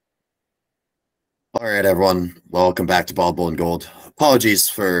All right, everyone. Welcome back to Bald Bull and Gold. Apologies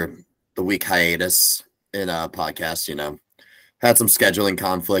for the week hiatus in a podcast. Had some scheduling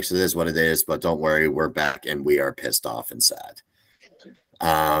conflicts. It is what it is, but don't worry, we're back and we are pissed off and sad.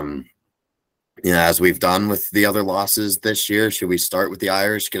 As we've done with the other losses this year, should we start with the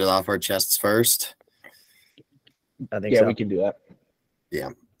Irish, get it off our chests first? I think so. We can do that.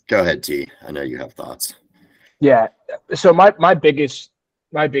 Yeah. Go ahead, T. I know you have thoughts. Yeah. So my biggest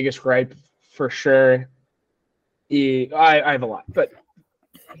gripe for sure I have a lot, but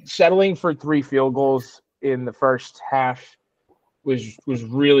settling for 3 field goals in the first half was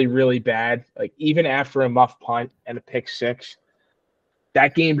really, really bad. Like, even after a muff punt and a pick six,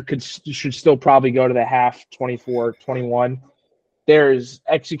 that game should still probably go to the half 24-21. There's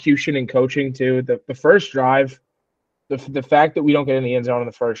execution and coaching too. The first drive, the fact that we don't get in the end zone on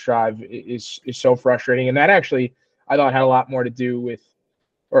the first drive is so frustrating. And that actually, I thought had a lot more to do with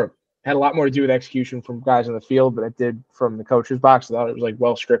execution from guys on the field than it did from the coach's box. I thought it was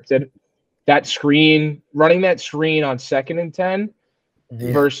well scripted. Running that screen on 2nd and 10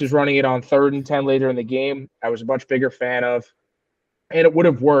 versus running it on 3rd and 10 later in the game, I was a much bigger fan of. And it would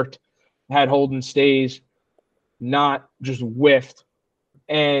have worked had Holden Stays not just whiffed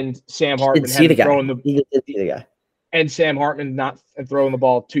and Sam Hartman hadn't thrown the guy. And Sam Hartman not throwing the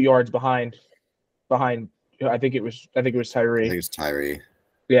ball 2 yards behind. I think it was Tyree. I think it's Tyree.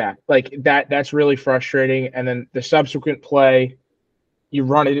 Yeah, that's really frustrating. And then the subsequent play, you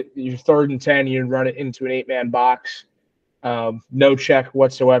run it, you're 3rd and 10, you run it into an 8-man box. No check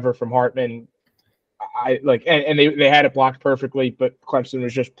whatsoever from Hartman. And they had it blocked perfectly, but Clemson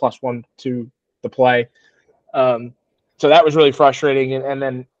was just +1 to the play. So that was really frustrating. And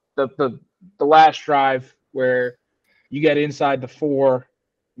then the last drive where you get inside the 4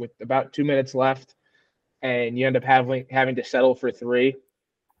 with about 2 minutes left, and you end up having to settle for 3.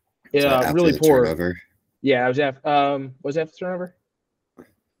 Yeah, really poor. Turnover. Yeah, was that the turnover?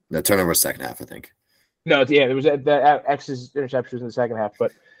 No, turnover was second half, I think. No, yeah, there was the X's interceptions in the second half,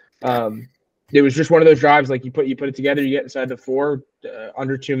 but it was just one of those drives you put it together, you get inside the 4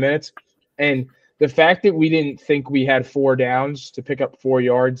 under 2 minutes, and the fact that we didn't think we had 4 downs to pick up 4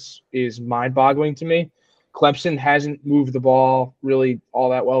 yards is mind-boggling to me. Clemson hasn't moved the ball really all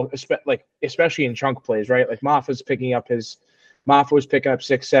that well, especially in chunk plays, right? Maffa was picking up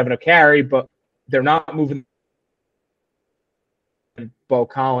 6-7 a carry, but they're not moving. Bo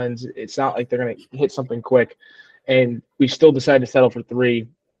Collins, it's not like they're going to hit something quick, and we still decided to settle for 3.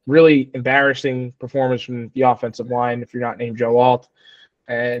 Really embarrassing performance from the offensive line if you're not named Joe Alt,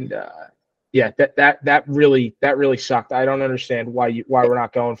 and that really sucked. I don't understand why we're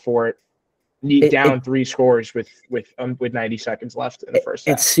not going for it. Down 3 scores with 90 seconds left in the first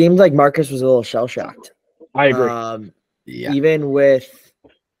half. It seemed like Marcus was a little shell shocked. I agree. Even with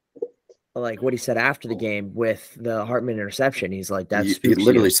what he said after the game with the Hartman interception, he's like, "That's he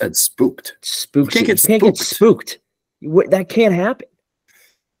literally said spooked. Spooked. You can't get spooked. That can't happen."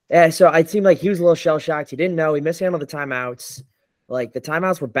 Yeah, so it seemed like he was a little shell shocked. He didn't know. He mishandled the timeouts. The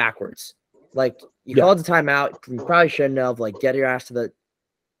timeouts were backwards. You called the timeout. You probably shouldn't have. Get your ass to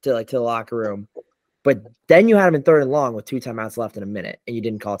the locker room. But then you had him in 3rd and long with 2 timeouts left in a minute, and you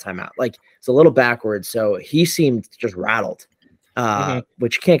didn't call a timeout. It's a little backwards. So he seemed just rattled,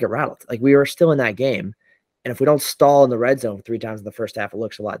 which you can't get rattled. We were still in that game. And if we don't stall in the red zone 3 times in the first half, it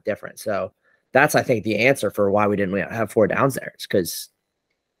looks a lot different. So that's, I think, the answer for why we didn't have 4 downs there. It's because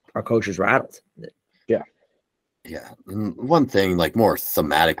our coach was rattled. Yeah. Yeah. One thing, more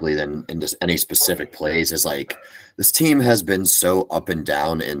thematically than in just any specific plays, is this team has been so up and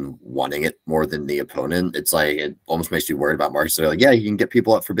down in wanting it more than the opponent. It's it almost makes you worried about Marcus. They're yeah, you can get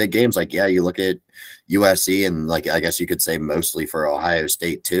people up for big games. Yeah, you look at USC and I guess you could say mostly for Ohio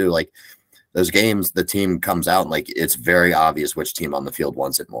State too. Those games, the team comes out and it's very obvious which team on the field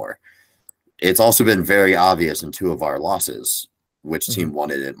wants it more. It's also been very obvious in 2 of our losses which team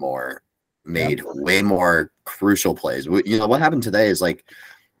wanted it more. Made way more crucial plays. What happened today is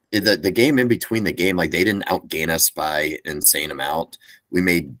the game in between the game, they didn't outgain us by insane amount. We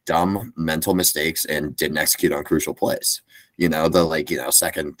made dumb mental mistakes and didn't execute on crucial plays.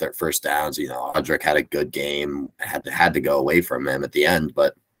 Second, third, first downs. Audric had a good game, had to go away from him at the end,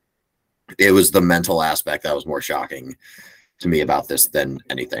 but it was the mental aspect that was more shocking to me about this than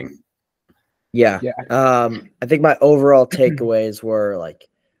anything. Yeah. I think my overall takeaways were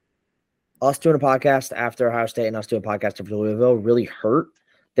us doing a podcast after Ohio State and us doing a podcast after Louisville really hurt.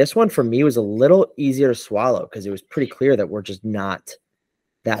 This one for me was a little easier to swallow because it was pretty clear that we're just not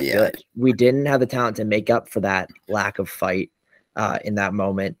that good. We didn't have the talent to make up for that lack of fight in that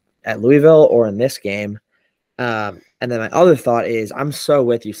moment at Louisville or in this game. And then my other thought is I'm so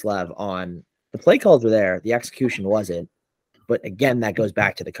with you, Slev, on The play calls were there. The execution wasn't. But again, that goes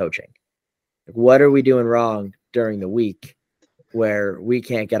back to the coaching. What are we doing wrong during the week where we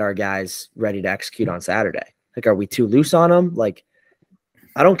can't get our guys ready to execute on Saturday? Like, are we too loose on them? Like,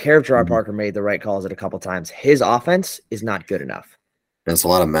 I don't care if Gerard Parker made the right calls at a couple times. His offense is not good enough. There's a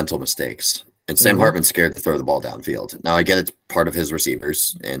lot of mental mistakes. And Sam Hartman's scared to throw the ball downfield. Now, I get it's part of his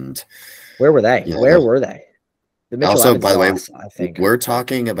receivers. And where were they? Where were they? Also, by the way, I think we're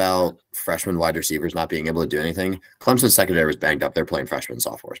talking about freshman wide receivers not being able to do anything. Clemson's secondary was banged up. They're playing freshmen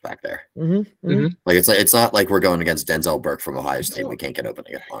sophomores back there. Like it's not like we're going against Denzel Burke from Ohio State. We can't get open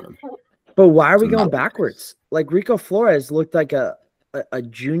on him. But why are we going backwards? Like Rico Flores looked like a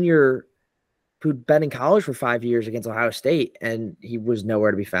junior who'd been in college for 5 years against Ohio State, and he was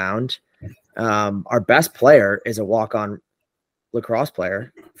nowhere to be found. Our best player is a walk-on lacrosse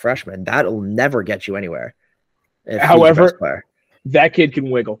player, freshman. That'll never get you anywhere. However, that kid can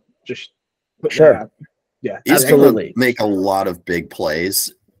wiggle. Just sure. Yeah, he's absolutely. Make a lot of big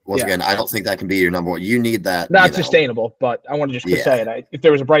plays. Once again, I don't think that can be your number one. You need that. Not sustainable, but I want to just say it. If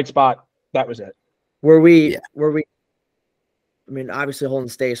there was a bright spot, that was it. Were we? I mean, obviously, Holden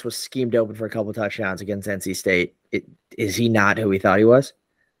Stace was schemed open for a couple of touchdowns against NC State. Is he not who we thought he was?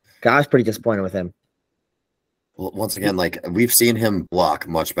 I was pretty disappointed with him. Well, once again, like we've seen him block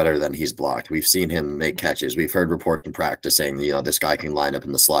much better than he's blocked. We've seen him make catches. We've heard reports in practice saying, this guy can line up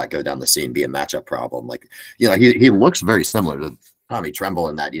in the slot, go down the seam, be a matchup problem. Like, he looks very similar to Tommy Tremble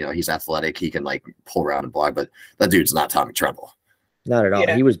in that, he's athletic. He can like pull around and block, but that dude's not Tommy Tremble. Not at all.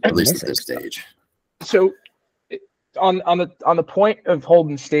 Yeah. He was at least at this stage. So on the point of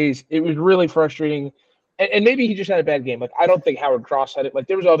Holden Stays, it was really frustrating. And maybe he just had a bad game. Like, I don't think Howard Cross had it. Like,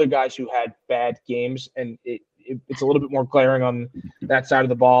 there was other guys who had bad games, and it's a little bit more glaring on that side of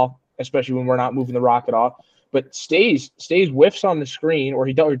the ball, especially when we're not moving the rock at all. But Stays whiffs on the screen, or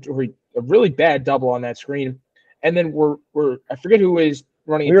a really bad double on that screen, and then we're I forget who is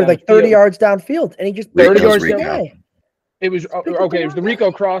running. We were like 30 yards downfield, and he just 30 yards down. It was okay. It was the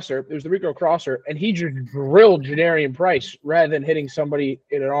Rico crosser. And he just drilled Janarian Price rather than hitting somebody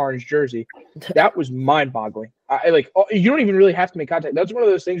in an orange jersey. That was mind-boggling. You don't even really have to make contact. That's one of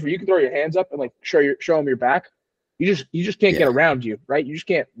those things where you can throw your hands up and like show them your back. You just can't get around you, right? You just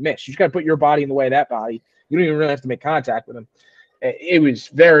can't miss. You just got to put your body in the way of that body. You don't even really have to make contact with him. It was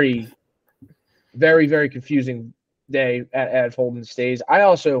very, very, very confusing day at Holden Stays. I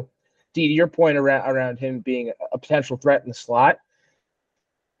also. Dee, to your point around him being a potential threat in the slot,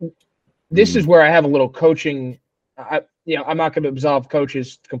 this is where I have a little coaching. I'm not going to absolve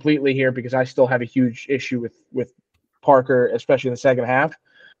coaches completely here because I still have a huge issue with Parker, especially in the second half.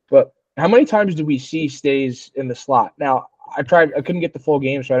 But how many times do we see Stays in the slot? Now, I couldn't get the full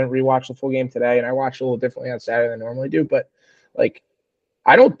game, so I didn't rewatch the full game today, and I watched a little differently on Saturday than I normally do. But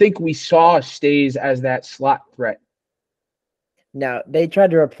I don't think we saw Stays as that slot threat. No, they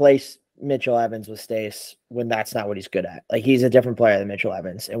tried to replace Mitchell Evans with Stace when that's not what he's good at. Like, he's a different player than Mitchell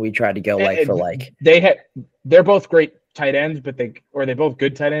Evans, and we tried to go they're both great tight ends, but they're both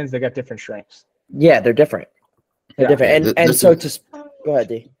good tight ends. They got different strengths. Yeah, they're different. They're different. Go ahead,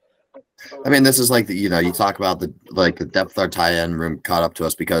 D. I mean, this is like you talk about the depth of our tight end room caught up to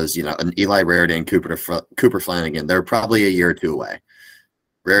us because an Eli Raritan and Cooper Flanagan, they're probably a year or two away.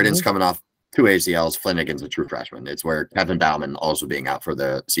 Raritan's coming off 2 ACLs. Flanagan's a true freshman. It's where Kevin Bauman also being out for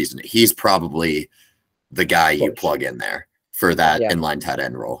the season. He's probably the guy you plug in there for that inline tight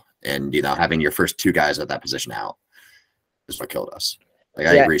end role. And, having your first 2 guys at that position out is what killed us. I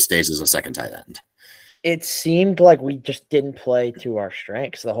agree. Stays as a second tight end. It seemed like we just didn't play to our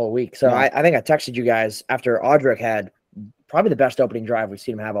strengths the whole week. So I think I texted you guys after Audric had probably the best opening drive we've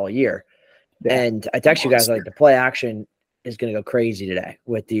seen him have all year. Yeah. And I texted you guys the play action is going to go crazy today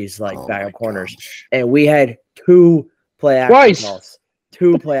with these backup corners. Gosh. And we had 2 play action calls.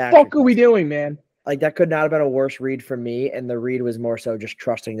 2 play action What the fuck are we doing, man? That could not have been a worse read from me, and the read was more so just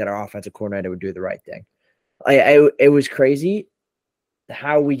trusting that our offensive coordinator would do the right thing. It was crazy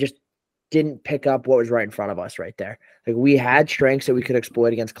how we just didn't pick up what was right in front of us right there. We had strengths that we could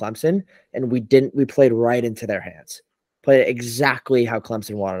exploit against Clemson, and we didn't. We played right into their hands. Played exactly how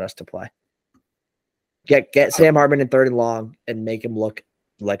Clemson wanted us to play. Get Sam Hartman in 3rd and long and make him look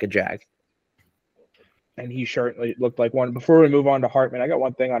like a jag. And he certainly looked like one. Before we move on to Hartman, I got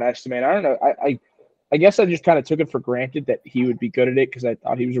one thing on Estime. I don't know. I guess I just kind of took it for granted that he would be good at it because I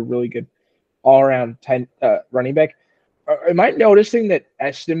thought he was a really good all-around running back. Am I noticing that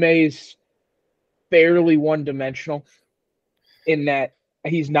Estime is fairly one-dimensional in that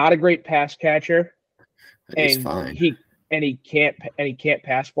he's not a great pass catcher, and he can't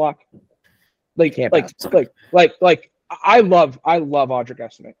pass block? I love Audric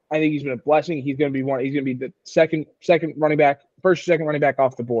Estimate. I think he's been a blessing. He's going to be the second running back, first or second running back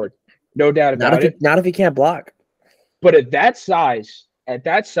off the board. No doubt about it. Not if he can't block. But at that size,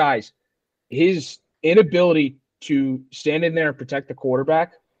 his inability to stand in there and protect the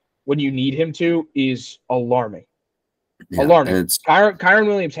quarterback when you need him to is alarming. Yeah, alarming. Kyron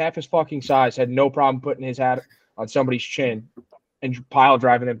Williams, half his fucking size, had no problem putting his hat on somebody's chin and pile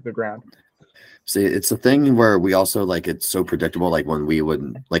driving them to the ground. See, it's a thing where we also like it's so predictable. Like when we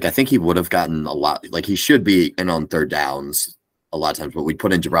would like, I think he would have gotten a lot. Like he should be in on third downs a lot of times, but we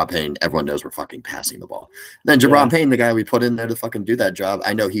put in Jerron Payne. Everyone knows we're fucking passing the ball. Then Jerron Payne, the guy we put in there to fucking do that job,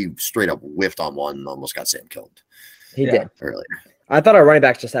 I know he straight up whiffed on one and almost got Sam killed. He did earlier. I thought our running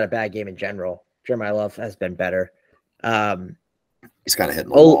backs just had a bad game in general. Jeremiah Love has been better. He's kind of hitting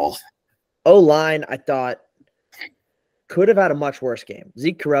the wall. O-line, I thought, could have had a much worse game.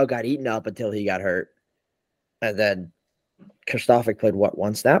 Zeke Carell got eaten up until he got hurt. And then Kristofik played,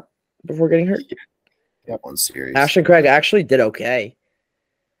 one snap before getting hurt? Yeah, one series. Ashton Craig actually did okay.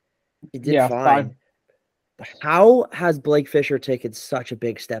 He did fine. How has Blake Fisher taken such a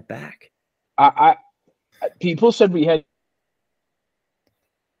big step back? People said we had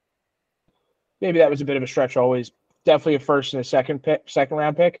maybe that was a bit of a stretch always. Definitely a first and a second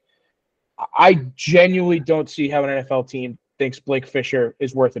round pick. I genuinely don't see how an NFL team thinks Blake Fisher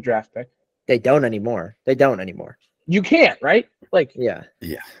is worth a draft pick. They don't anymore. You can't, right? Like, yeah.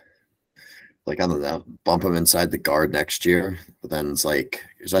 Like, I don't know, bump him inside the guard next year. But then it's like,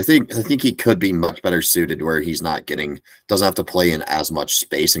 I think he could be much better suited where he's not doesn't have to play in as much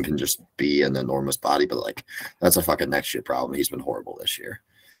space and can just be an enormous body. But like, that's a fucking next year problem. He's been horrible this year.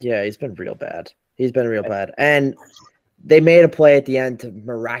 Yeah, he's been real bad. And they made a play at the end to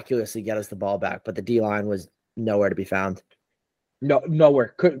miraculously get us the ball back, but the D-line was nowhere to be found. No,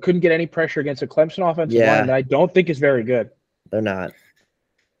 nowhere. Couldn't get any pressure against a Clemson offensive line that I don't think is very good. They're not.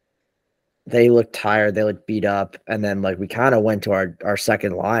 They looked tired. They looked beat up. And then, like, we kind of went to our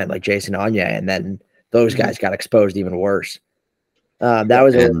second line, like Jason Anya, and then those guys got exposed even worse. That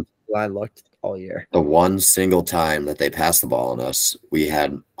was the line looked all year. The one single time that they passed the ball on us, we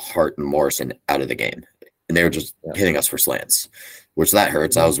had Hart and Morrison out of the game. And they were just hitting us for slants, which that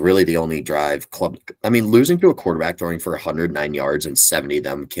hurts. That was really the only drive club. I mean, losing to a quarterback throwing for 109 yards and 70 of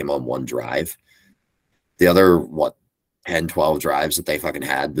them came on one drive. The other, 10, 12 drives that they fucking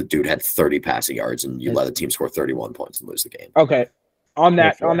had, the dude had 30 passing yards and you let the team score 31 points and lose the game. Okay. On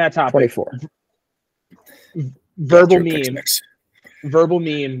that topic. 24. Verbal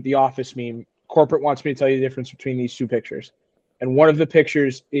meme, the office meme. Corporate wants me to tell you the difference between these two pictures. And one of the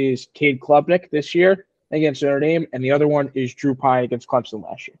pictures is Cade Klubnik this year against Notre Dame, and the other one is Drew Pye against Clemson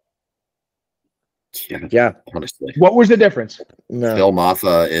last year. Yeah. Honestly. What was the difference? No. Phil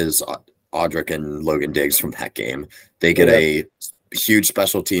Maffa is Audric and Logan Diggs from that game. They get a huge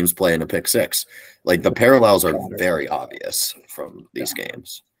special teams play in a pick six. Like, the parallels are very obvious from these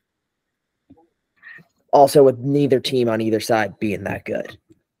games. Also, with neither team on either side being that good.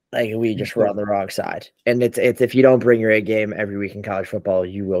 Like, we just were on the wrong side. And it's if you don't bring your A game every week in college football,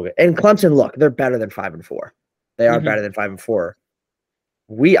 you will get. And Clemson, look, they're better than 5-4. They are better than 5-4.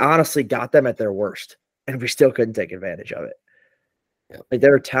 We honestly got them at their worst, and we still couldn't take advantage of it. Yep. Like,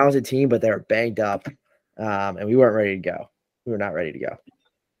 they're a talented team, but they were banged up, and we weren't ready to go. We were not ready to go.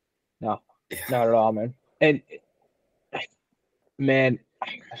 No, not at all, man. And man,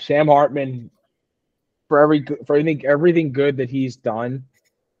 Sam Hartman, for everything good that he's done,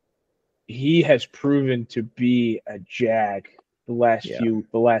 he has proven to be a jag the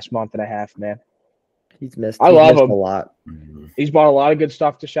last month and a half, man. He's missed him a lot. He's brought a lot of good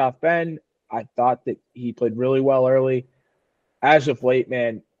stuff to South Bend. I thought that he played really well early. As of late,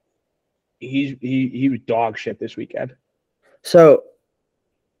 man, he was dog shit this weekend. So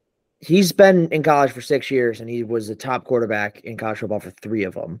he's been in college for 6 years, and he was a top quarterback in college football for 3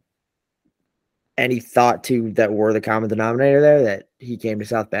 of them. And he thought, too, that we're the common denominator there, that he came to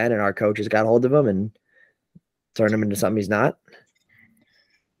South Bend and our coaches got hold of him and turned him into something he's not.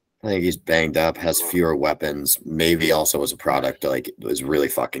 I think he's banged up, has fewer weapons, maybe also was a product, like, was really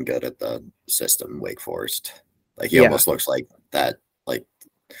fucking good at the system, Wake Forest. Like, he almost looks like that, like,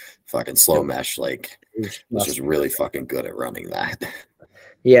 fucking slow mesh, like, was just really fucking good at running that.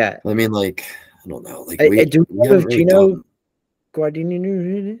 Yeah. I mean, like, I don't know. Like, do we know if Gino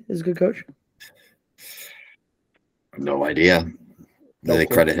Guardini is a good coach? No idea. They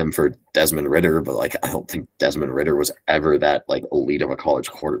credit him for Desmond Ridder, but like I don't think Desmond Ridder was ever that like elite of a college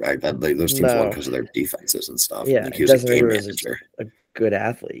quarterback. That those teams won because of their defenses and stuff. Yeah, like, he was Desmond a game Ridder manager. Is a good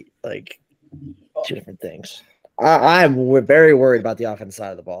athlete. Like 2 different things. We're very worried about the offensive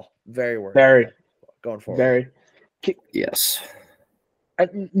side of the ball. Very worried. Very going forward. Very. Yes.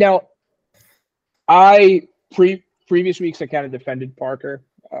 Now, previous weeks I kind of defended Parker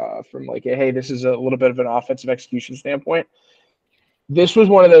from like, hey, this is a little bit of an offensive execution standpoint. This was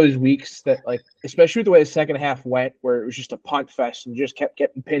one of those weeks that, like, especially with the way the second half went, where it was just a punt fest and just kept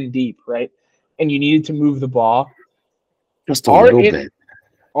getting pinned deep, right? And you needed to move the ball. Just a little bit.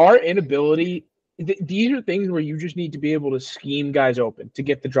 Our inability, these are things where you just need to be able to scheme guys open to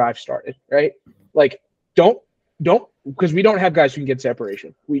get the drive started, right? Like, don't, because we don't have guys who can get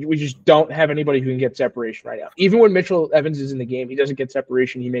separation. We just don't have anybody who can get separation right now. Even when Mitchell Evans is in the game, he doesn't get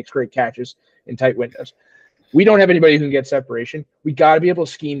separation. He makes great catches in tight windows. We don't have anybody who can get separation. We got to be able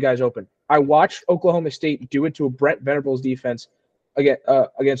to scheme guys open. I watched Oklahoma State do it to a Brent Venables defense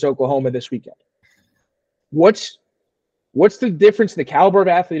against Oklahoma this weekend. What's the difference in the caliber of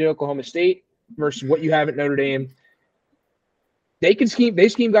athlete at Oklahoma State versus what you have at Notre Dame? They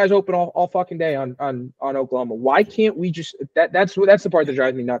scheme guys open all fucking day on Oklahoma. Why can't we just that's the part that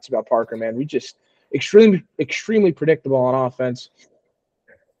drives me nuts about Parker, man. We just extremely predictable on offense.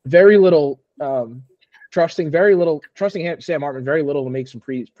 Very little trusting Sam Hartman very little to make some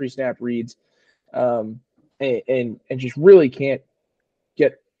pre-snap reads, and just really can't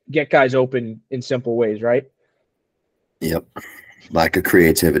get guys open in simple ways, right? Yep. Lack of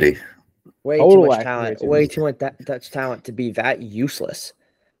creativity. Way too much talent. Way too much talent to be that useless.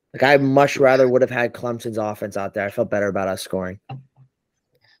 Like, I much rather would have had Clemson's offense out there. I felt better about us scoring.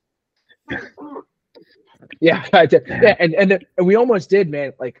 Yeah, I did. Yeah, and we almost did,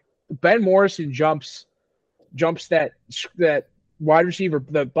 man. Like, Ben Morrison jumps that wide receiver,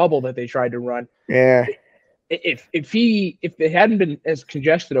 the bubble that they tried to run. Yeah. If it hadn't been as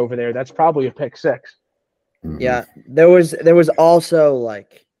congested over there, that's probably a pick six. Yeah. There was also,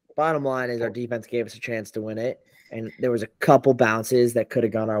 like, bottom line is our defense gave us a chance to win it. And there was a couple bounces that could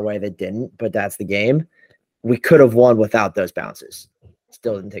have gone our way that didn't, but that's the game. We could have won without those bounces.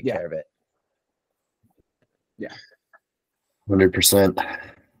 Still didn't take care of it. Yeah. 100%.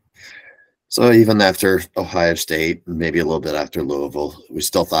 So even after Ohio State, maybe a little bit after Louisville, we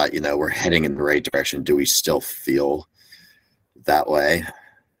still thought, we're heading in the right direction. Do we still feel that way?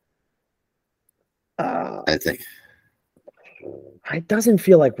 I think. It doesn't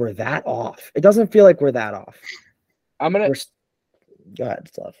feel like we're that off. Go ahead,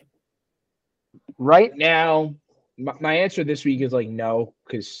 Slav. Right now, my answer this week is like no,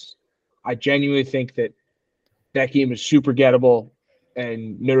 because I genuinely think that game is super gettable,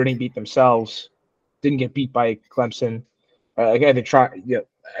 and Notre Dame beat themselves. Didn't get beat by Clemson. Again, they try.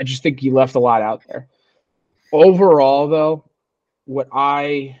 I just think he left a lot out there. Overall, though, what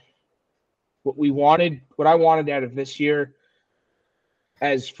I wanted out of this year,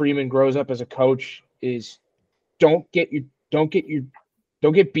 as Freeman grows up as a coach, is don't get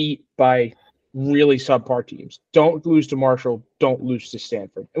beat by really subpar teams. Don't lose to Marshall. Don't lose to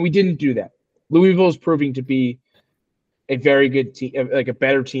Stanford. And we didn't do that. Louisville is proving to be a very good team, like a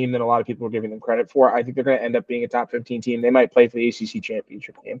better team than a lot of people are giving them credit for. I think they're going to end up being a top 15 team. They might play for the ACC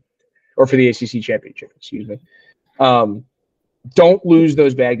championship game, or for the ACC championship, excuse me. Don't lose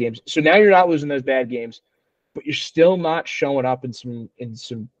those bad games. So now you're not losing those bad games, but you're still not showing up in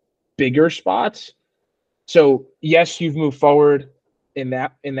some bigger spots. So yes, you've moved forward in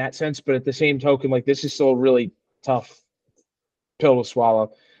that sense, but at the same token, like, this is still a really tough pill to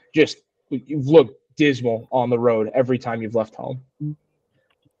swallow. Just, you've looked dismal on the road every time you've left home.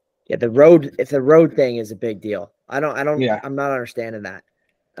 Yeah, the road thing is a big deal. I'm not understanding that.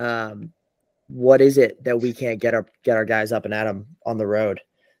 What is it that we can't get our guys up and at them on the road?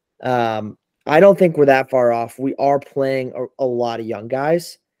 I don't think we're that far off. We are playing a lot of young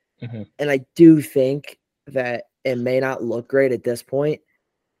guys. Mm-hmm. And I do think that it may not look great at this point,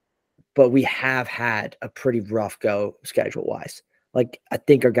 but we have had a pretty rough go schedule-wise. Like, I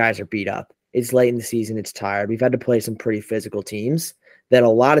think our guys are beat up. It's late in the season. It's tired. We've had to play some pretty physical teams that a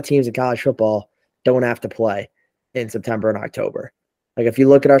lot of teams in college football don't have to play in September and October. Like, if you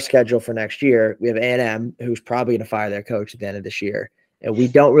look at our schedule for next year, we have A&M, who's probably going to fire their coach at the end of this year. And we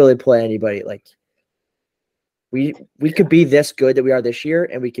don't really play anybody. Like, we could be this good that we are this year,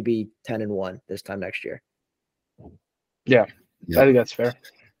 and we could be 10-1 this time next year. Yeah. I think that's fair.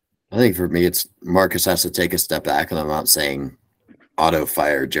 I think for me, it's Marcus has to take a step back, and I'm not saying auto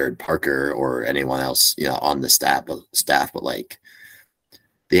fire Jared Parker or anyone else, on the staff, but like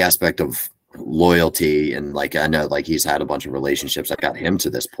the aspect of loyalty, and like, I know, like, he's had a bunch of relationships that got him to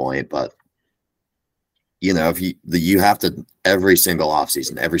this point, but if you have to, every single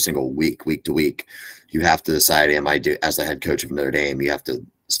offseason, every single week to week, you have to decide, as the head coach of Notre Dame, you have to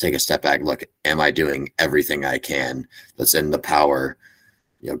take a step back and look, am I doing everything I can that's in the power,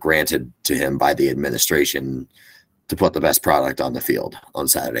 granted to him by the administration, to put the best product on the field on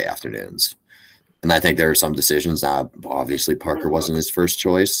Saturday afternoons. And I think there are some decisions. Now, obviously, Parker wasn't his first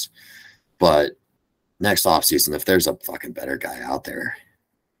choice, but next offseason, if there's a fucking better guy out there,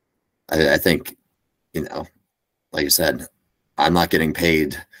 I think, like I said, I'm not getting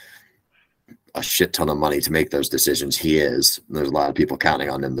paid a shit ton of money to make those decisions. He is. There's a lot of people counting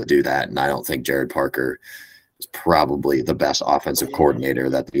on him to do that, and I don't think Jared Parker is probably the best offensive coordinator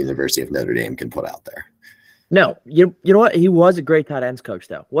that the University of Notre Dame can put out there. No, you know what? He was a great tight ends coach,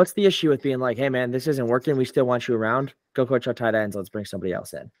 though. What's the issue with being like, hey, man, this isn't working. We still want you around. Go coach our tight ends. Let's bring somebody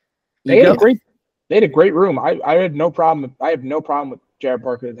else in. They had a great room. I had no problem. I have no problem with Jared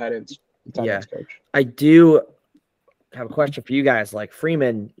Parker, the tight ends coach. I do have a question for you guys. Like,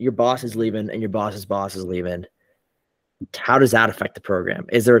 Freeman, your boss is leaving and your boss's boss is leaving. How does that affect the program?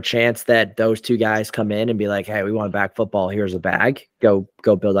 Is there a chance that those two guys come in and be like, hey, we want back football. Here's a bag. Go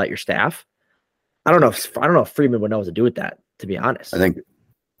build out your staff. I don't know if Freeman would know what to do with that, to be honest. I think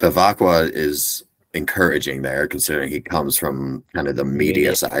Bavacqua is encouraging there, considering he comes from kind of the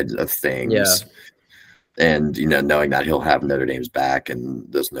media side of things. Yeah. And, knowing that he'll have Notre Dame's back in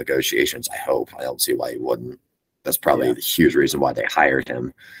those negotiations, I don't see why he wouldn't. That's probably the huge reason why they hired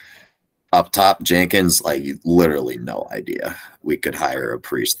him. Up top, Jenkins, literally no idea. We could hire a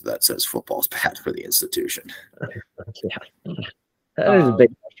priest that says football's bad for the institution. Yeah. That is a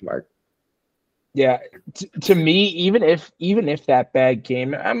big question mark. Yeah, to me, even if that bag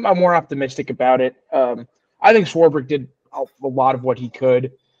came, I'm more optimistic about it. I think Swarbrick did a lot of what he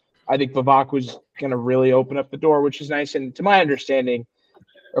could. I think Vivek was going to really open up the door, which is nice. And to my understanding,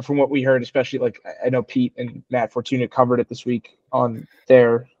 or from what we heard, especially I know Pete and Matt Fortuna covered it this week on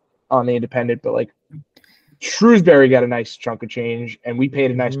the Independent, but Shrewsbury got a nice chunk of change, and we paid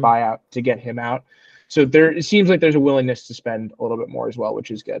a nice buyout to get him out. So it seems like there's a willingness to spend a little bit more as well,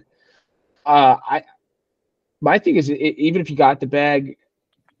 which is good. My thing is, even if you got the bag,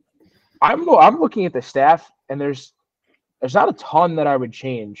 I'm looking at the staff, and there's not a ton that I would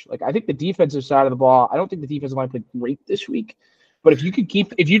change. I think the defensive side of the ball, I don't think the defensive line played great this week, but if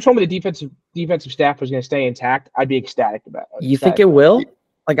you told me the defensive staff was going to stay intact, I'd be ecstatic about it. You think it will?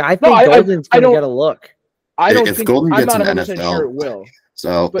 I think Golden's going to get a look. If Golden gets I'm an not 100% NFL, sure it will.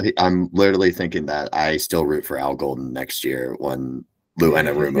 So I'm literally thinking that I still root for Al Golden next year when Lou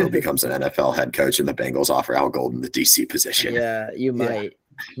Anarumo becomes an NFL head coach and the Bengals offer Al Golden the DC position. Yeah, you might.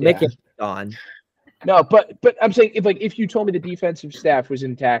 Mick is gone. No, but I'm saying if you told me the defensive staff was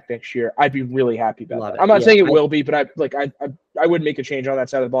intact next year, I'd be really happy about that. I'm not saying it will be, but I wouldn't make a change on that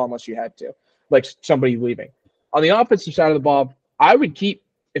side of the ball unless you had to, somebody leaving. On the offensive side of the ball, I would keep,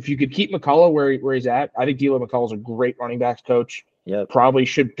 if you could keep McCullough where he's at. I think D'Lo McCullough's a great running backs coach. Yeah, probably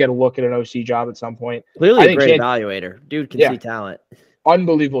should get a look at an OC job at some point. Clearly a great evaluator. Dude can see talent.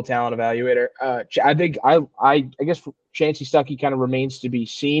 Unbelievable talent evaluator. I think I guess Chancey Stuckey kind of remains to be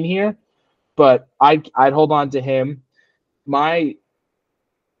seen here, but I'd hold on to him. My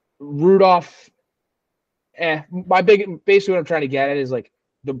Rudolph, basically what I'm trying to get at is the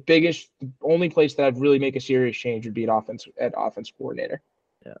only place that I'd really make a serious change would be at offense coordinator.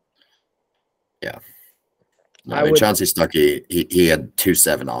 Yeah. No, Chauncey Stuckey, he had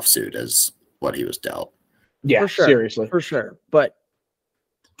 2-7 offsuit as what he was dealt. Yeah, seriously. For sure. But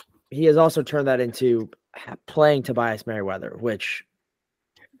he has also turned that into playing Tobias Merriweather, which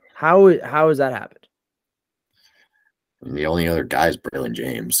how has that happened? And the only other guy is Braylon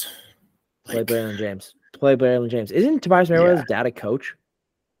James. Play Braylon James. Isn't Tobias Merriweather's dad a coach?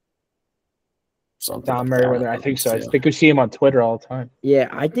 Something Don Merriweather, I think so. I think we see him on Twitter all the time. Yeah,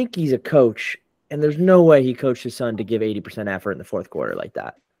 I think he's a coach. And there's no way he coached his son to give 80% effort in the fourth quarter like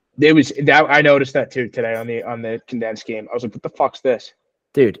that. I noticed that too today on the condensed game. I was like, what the fuck's this?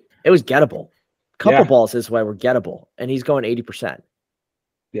 Dude, it was gettable. Couple balls this way were gettable, and he's going 80%.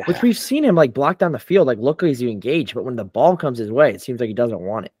 Yeah. Which we've seen him block down the field, look like he's engaged, but when the ball comes his way, it seems like he doesn't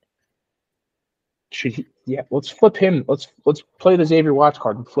want it. Let's flip him. Let's play the Xavier Watts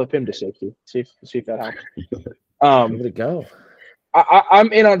card and flip him to safety. See if that helps. Give it a go.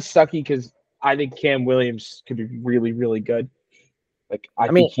 I'm in on Stuckey because I think Cam Williams could be really, really good. I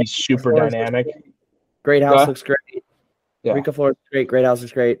think he's super dynamic. Great House looks great. Yeah. Rico Flores looks great. Great House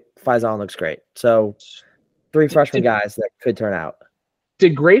looks great. Faison looks great. So 3 freshman guys that could turn out.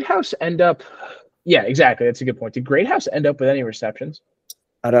 Did Great House end up? Yeah, exactly. That's a good point. Did Great House end up with any receptions?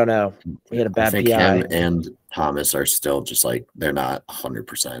 I don't know. He had a bad I think PI. Cam and Thomas are still just they're not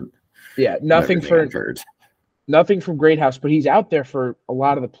 100%. Yeah, nothing from Great House, but he's out there for a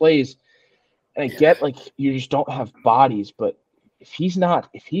lot of the plays. And I get you just don't have bodies, but if he's not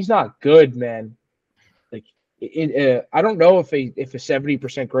good, man, I don't know if a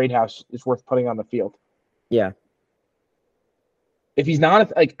 70% Great House is worth putting on the field. Yeah. if he's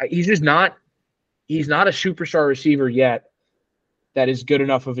not like he's just not he's not a superstar receiver yet that is good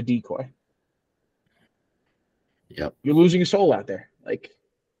enough of a decoy. Yep. You're losing a soul out there. Like,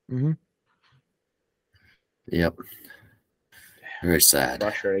 Yep. Very sad.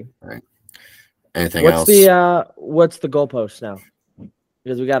 Frustrating. All right. Anything what's else? What's the goalpost now?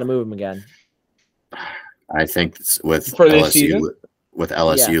 Because we got to move him again. I think with For this season? with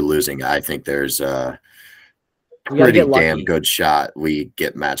LSU losing, I think there's a We gotta pretty get lucky. damn good shot we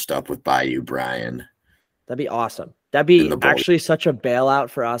get matched up with Bayou Brian. That'd be awesome. That'd be In the bowl. actually such a bailout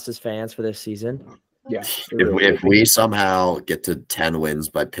for us as fans for this season. Yeah. If we somehow get to 10 wins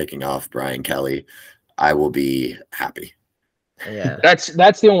by picking off Brian Kelly, I will be happy. Yeah. That's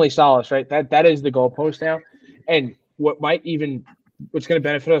the only solace, right? That is the goalpost now. And what's going to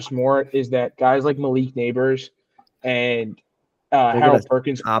benefit us more is that guys like Malik Neighbors and Harold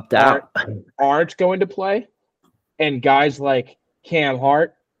Perkins opt out. aren't going to play, and guys like Cam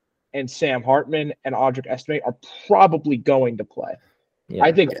Hart and Sam Hartman and Audric Estime are probably going to play. Yeah.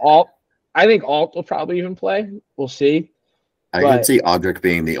 I think Alt will probably even play. We'll see. I could see Audric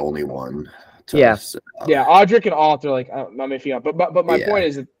being the only one. Yeah. Audric and Alt are like I'm iffy on, but my point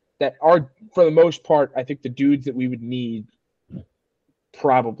is that for the most part, I think the dudes that we would need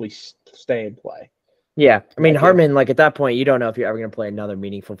probably stay and play. Yeah, I mean Hartman. Like at that point, you don't know if you're ever going to play another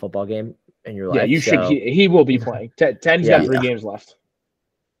meaningful football game in your life. Yeah, you should. He will be playing. 10's got 3 games left.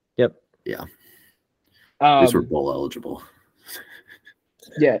 Yep. Yeah. These were bowl eligible.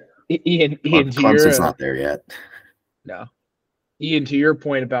 Yeah, Ian. Clemson's not there yet. No, Ian. To your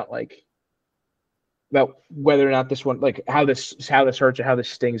point about whether or not this one, like how this hurts or how this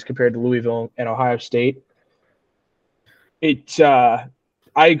stings compared to Louisville and Ohio State.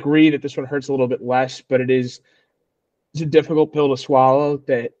 I agree that this one hurts a little bit less, but it's a difficult pill to swallow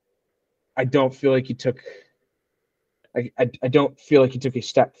that I don't feel like you took. I don't feel like you took a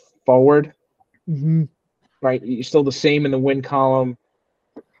step forward. Mm-hmm. Right, you're still the same in the win column.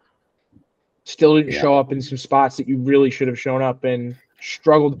 Still didn't show up in some spots that you really should have shown up in.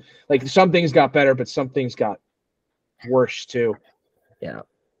 Struggled. Like some things got better, but some things got worse too. Yeah.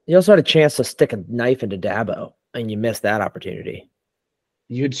 You also had a chance to stick a knife into Dabo, and you missed that opportunity.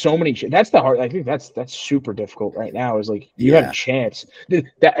 You had so many. That's the hard. I think that's super difficult right now. Is like you have a chance.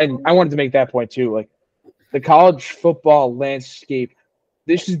 And I wanted to make that point too. Like the college football landscape.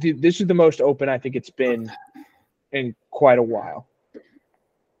 This is the most open I think it's been in quite a while.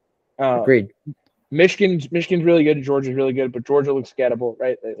 Agreed. Michigan's really good. Georgia's really good, but Georgia looks gettable,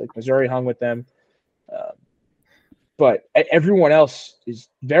 right? Like Missouri hung with them. But everyone else is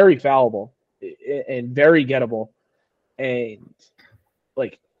very fallible and very gettable. And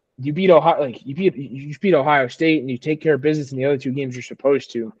like you beat Ohio, you beat Ohio State and you take care of business in the other 2 games you're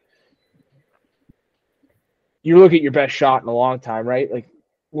supposed to. You look at your best shot in a long time, right? Like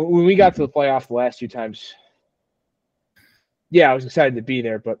when we got to the playoff the last 2 times, I was excited to be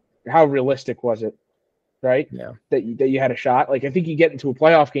there, but how realistic was it, right? Yeah. That you had a shot. Like I think you get into a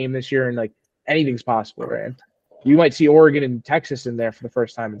playoff game this year and like anything's possible, right? You might see Oregon and Texas in there for the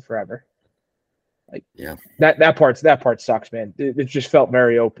first time in forever. Like that part sucks, man. It just felt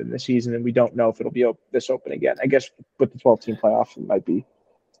very open this season, and we don't know if it'll be this open again. I guess with the 12-team playoff, it might be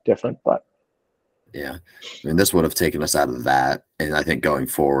different, but yeah, I mean, this would have taken us out of that, and I think going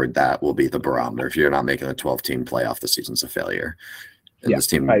forward, that will be the barometer. If you're not making a 12-team playoff, the season's a failure. And this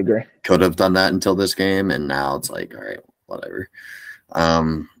team I agree. Could have done that until this game, and now it's like, all right, whatever.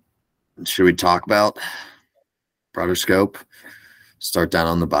 Should we talk about broader scope? Start down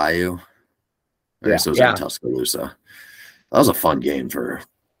on the Bayou. Okay, so it was in Tuscaloosa. That was a fun game for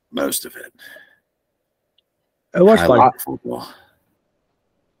most of it. It was fun. Football.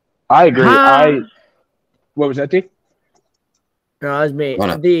 I agree. What was that, Dave? No, that was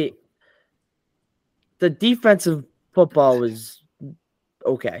me. The defensive football was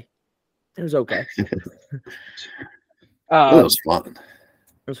okay. It was okay. It was fun.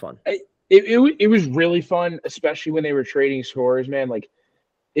 It was fun. It was really fun, especially when they were trading scores, man. Like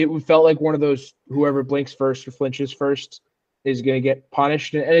it felt like one of those whoever blinks first or flinches first is going to get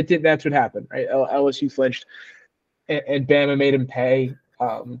punished, and it did. That's what happened, right? LSU flinched, and Bama made him pay.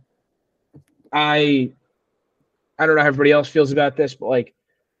 I don't know how everybody else feels about this, but like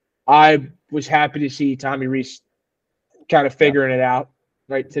I was happy to see Tommy Rees kind of figuring it out,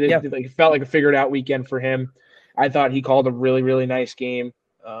 right? Today, like it felt like a figured out weekend for him. I thought he called a really, really nice game.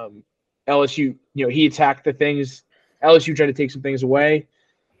 LSU, he attacked the things. LSU tried to take some things away,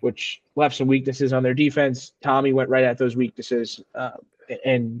 which left some weaknesses on their defense. Tommy went right at those weaknesses,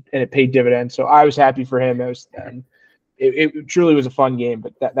 and it paid dividends. So I was happy for him. It truly was a fun game,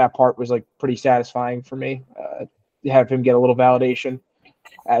 but that part was like pretty satisfying for me. have him get a little validation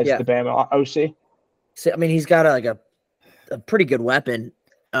as the Bama OC. So, I mean, he's got a pretty good weapon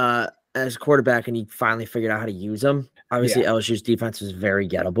as quarterback, and he finally figured out how to use them. Obviously, LSU's defense was very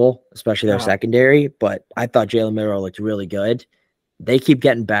gettable, especially their secondary, but I thought Jalen Milroe looked really good. They keep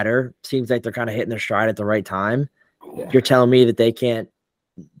getting better. Seems like they're kind of hitting their stride at the right time. Yeah. You're telling me that they can't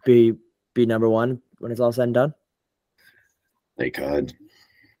be number one when it's all said and done? They could.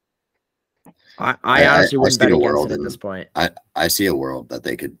 I honestly wouldn't bet against it at this point. I see a world that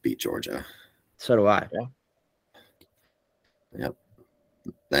they could beat Georgia. So do I. Yeah. Yep.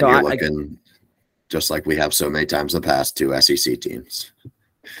 Then so you're looking just like we have so many times in the past, 2 SEC teams.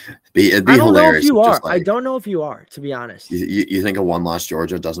 It'd be hilarious. I don't know if you are, to be honest. You think a 1-loss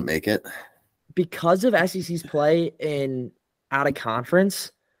Georgia doesn't make it? Because of SEC's play in out of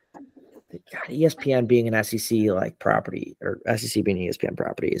conference, God, ESPN being an SEC like property, or SEC being an ESPN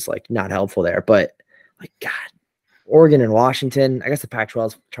property, is like not helpful there. But like, God, Oregon and Washington, I guess the Pac-12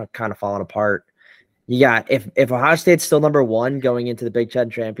 is kind of falling apart. You got if Ohio State's still number 1 going into the Big Ten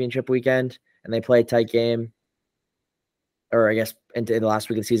championship weekend, and they play a tight game, or I guess into the last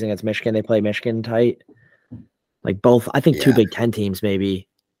week of the season against Michigan, they play Michigan tight. Like both, I think 2 Big Ten teams, maybe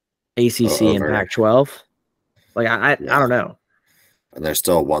ACC and Pac-12. Like I don't know. And there's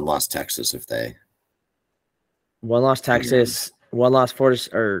still 1-loss Texas if they 1-loss Texas, 1-loss Florida,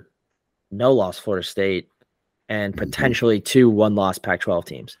 or no loss Florida State, and potentially 2 1-loss Pac-12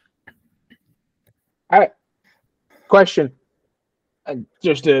 teams. All right. Question.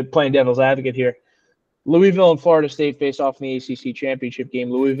 Just to play devil's advocate here. Louisville and Florida State face off in the ACC championship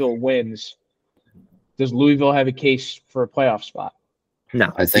game. Louisville wins. Does Louisville have a case for a playoff spot? No.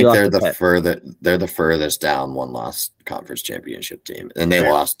 I think they're the furthest down 1-loss conference championship team. And they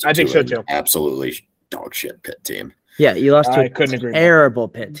lost I think so too. Absolutely dog shit Pitt team. Yeah, you lost to a terrible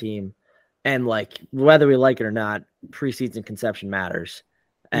Pitt team. And like whether we like it or not, preseason conception matters.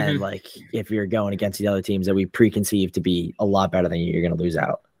 And like if you're going against the other teams that we preconceive to be a lot better than you, you're going to lose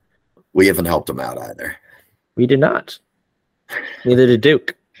out. We haven't helped them out either. We did not. Neither did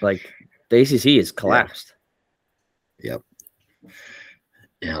Duke. Like the ACC is collapsed. Yep.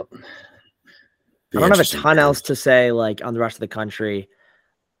 I don't have a ton else to say like on the rest of the country.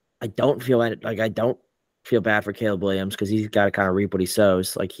 I don't feel bad for Caleb Williams because he's got to kind of reap what he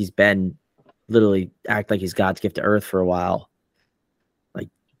sows. Like he's been literally act like he's God's gift to earth for a while. Like,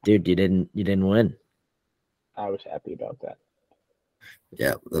 dude, you didn't win. I was happy about that.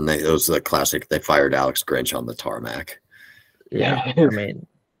 Yeah, and it was the classic. They fired Alex Grinch on the tarmac. Yeah, I mean,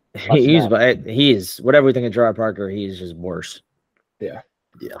 he is whatever we think of Gerard Parker. He's just worse. Yeah.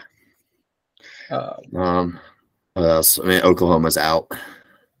 What else? I mean, Oklahoma's out.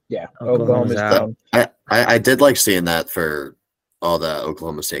 Yeah, Oklahoma's down. I did like seeing that for all the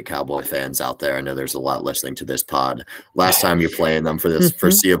Oklahoma State Cowboy fans out there. I know there's a lot listening to this pod. Last time you're playing them for this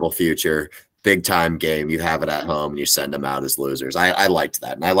foreseeable future. Big time game, you have it at home, and you send them out as losers. I liked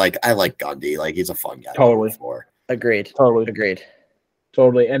that, and I like Gundy. Like he's a fun guy. Totally. Agreed.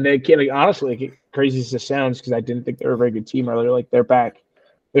 And they can't. Like, honestly, like, crazy as this sounds, because I didn't think they were a very good team earlier. Like they're back.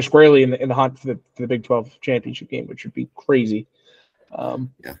 They're squarely in the hunt for the Big 12 championship game, which would be crazy.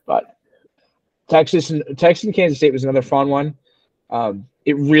 But Texas and Kansas State was another fun one.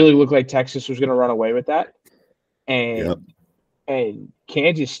 It really looked like Texas was going to run away with that, and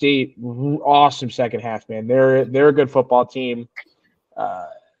Kansas State, awesome second half, man. They're a good football team.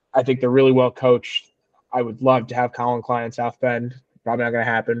 I think they're really well coached. I would love to have Colin Klein in South Bend. Probably not going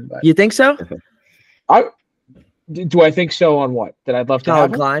to happen. But you think so? Do I think so on what? That I'd love to have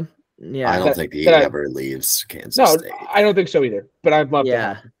Colin Klein? Yeah. I don't think he ever leaves Kansas State. No, I don't think so either. But I'd love to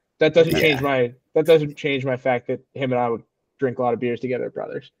have him. That doesn't change my fact that him and I would drink a lot of beers together,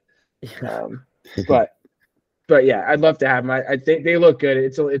 brothers. But yeah, I'd love to have them. I think they look good.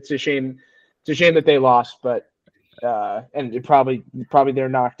 It's a shame. It's a shame that they lost, but and it probably they're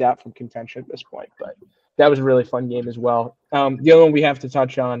knocked out from contention at this point. But that was a really fun game as well. The other one we have to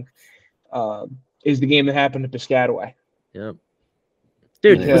touch on is the game that happened at Piscataway. Yep.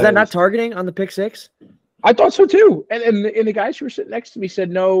 Dude, was that not targeting on the pick six? I thought so too. And the guys who were sitting next to me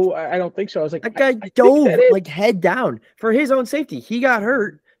said, no, I don't think so. I was like, that guy dove like head down for his own safety. He got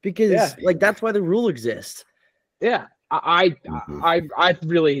hurt because like that's why the rule exists. Yeah. I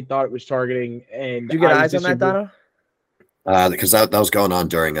really thought it was targeting. And did you get eyes on that, Dono? Because that was going on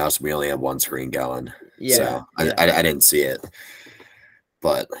during us. We only had one screen going. Yeah. So I didn't see it.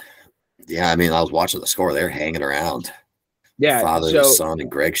 But yeah, I mean, I was watching the score. They're hanging around. Yeah. Father, son,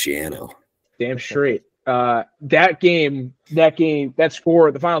 and Greg Schiano. Damn straight. The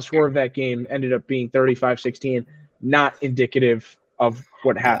final score of that game ended up being 35-16, not indicative of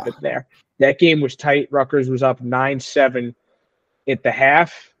what happened there. That game was tight. Rutgers was up 9-7 at the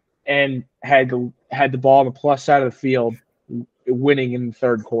half and had the ball on the plus side of the field, winning in the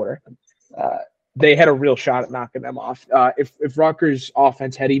third quarter. They had a real shot at knocking them off. If Rutgers'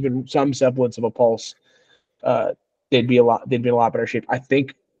 offense had even some semblance of a pulse, they'd be a lot better shape. I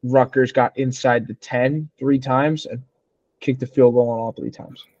think Rutgers got inside the 10 3 times and kicked the field goal on all 3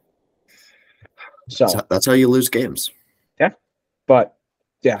 times. So that's how you lose games. Yeah, but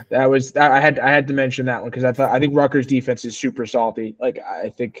yeah, I had to mention that one because I think Rutgers' defense is super salty. Like I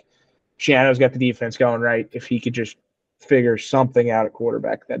think Shiano's got the defense going right. If he could just figure something out at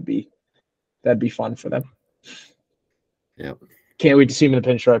quarterback, that'd be fun for them. Yeah, can't wait to see him in the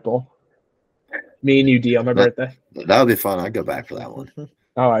Pinstripe Bowl. Me and you, D, on my birthday. That would be fun. I'd go back for that one.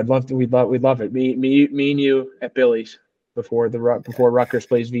 Oh, I'd love to. We'd love it. Me and you at Billy's before Rutgers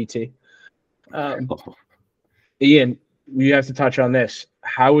plays VT. Ian, we have to touch on this.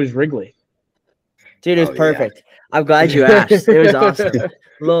 How was Wrigley? Dude, it was perfect. Yeah. I'm glad you asked. It was awesome.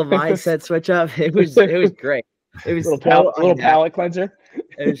 Little mindset switch up. It was great. It was little palate cleanser.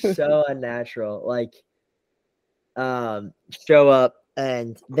 It was so unnatural. Like, show up,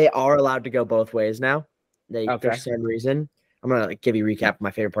 and they are allowed to go both ways now. For some reason. I'm gonna give you a recap of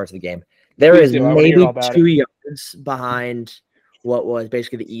my favorite parts of the game. There is maybe 2 yards behind what was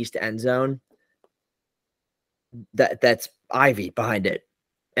basically the east end zone. That's Ivy behind it,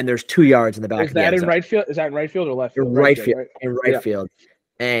 and there's 2 yards in the back. Is that in right field? Is that in right field or left field? Right field. Right? In right field.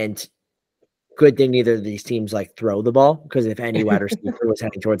 And good thing neither of these teams like throw the ball, because if any wide receiver was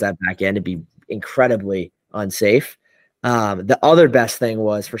heading towards that back end, it'd be incredibly unsafe. The other best thing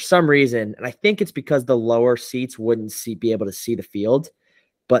was, for some reason, and I think it's because the lower seats wouldn't be able to see the field,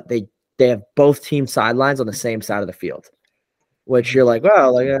 but they have both team sidelines on the same side of the field, which you're like,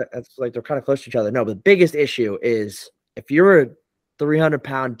 well, like it's like they're kind of close to each other. No, but the biggest issue is if you're a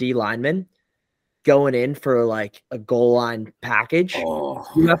 300-pound D lineman going in for like a goal line package,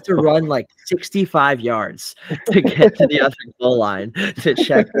 you have to run like 65 yards to get to the other goal line to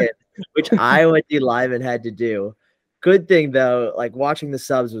check in, which Iowa D lineman had to do. Good thing though, like watching the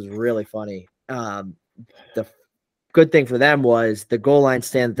subs was really funny. The good thing for them was the goal line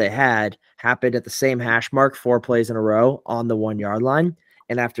stand that they had happened at the same hash mark 4 plays in a row on the 1 yard line.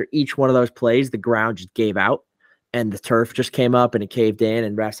 And after each one of those plays, the ground just gave out and the turf just came up and it caved in,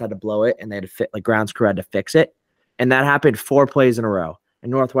 and refs had to blow it, and they had to grounds crew had to fix it. And that happened 4 plays in a row.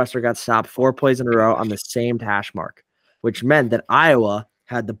 And Northwestern got stopped 4 plays in a row on the same hash mark, which meant that Iowa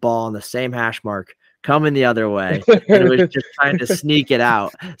had the ball on the same hash mark coming the other way, and it was just trying to sneak it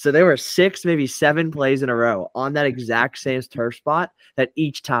out. So there were 6, maybe 7 plays in a row on that exact same turf spot that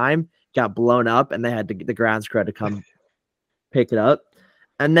each time got blown up, and they had the grounds crew to come pick it up.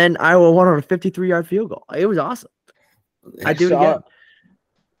 And then Iowa won on a 53-yard field goal. It was awesome. I do it again.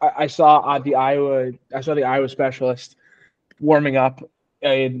 I saw the Iowa specialist warming up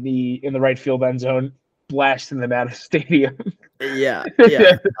in the right field end zone, blasting them out of the stadium. Yeah.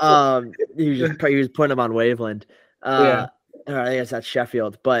 He was putting him on Waveland. I guess that's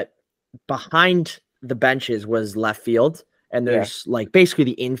Sheffield. But behind the benches was left field, and there's like basically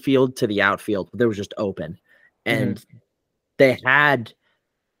the infield to the outfield. There was just open, and they had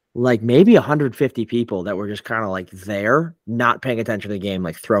like maybe 150 people that were just kind of like there, not paying attention to the game,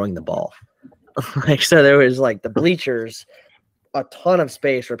 like throwing the ball. Like, so there was like the bleachers, a ton of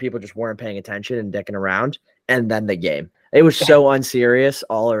space where people just weren't paying attention and dicking around, and then the game. It was so unserious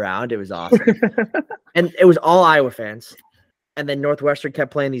all around. It was awesome. And it was all Iowa fans. And then Northwestern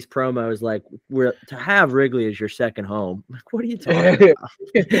kept playing these promos like, "We're to have Wrigley as your second home." Like, what are you talking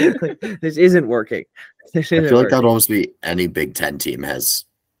about? Like, this isn't working. I feel like that would almost be any Big Ten team has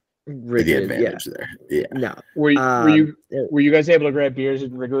the advantage there. Yeah. No. Were you guys able to grab beers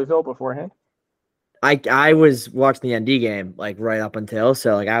in Wrigleyville beforehand? I was watching the ND game like right up until,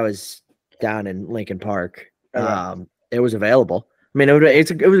 so like I was down in Lincoln Park. Okay. It was available. I mean,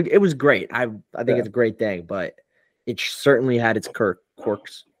 it was great. I think it's a great thing, but it certainly had its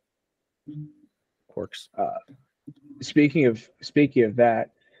quirks. Speaking of that,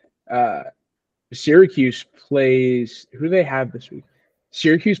 Syracuse plays. Who do they have this week?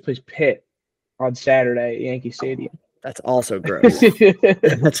 Syracuse plays Pitt on Saturday at Yankee Stadium. That's also gross.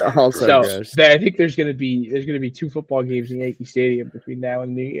 That's also gross. I think there's gonna be 2 football games in Yankee Stadium between now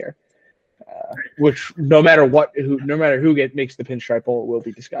and New Year. Which no matter who makes the Pinstripe Bowl, it will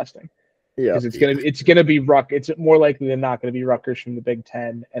be disgusting. Yeah, because it's gonna be It's more likely than not gonna be Rutgers from the Big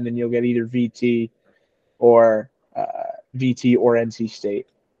Ten, and then you'll get either VT or NC State.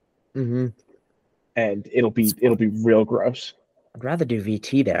 Mm-hmm. And it'll be real gross. I'd rather do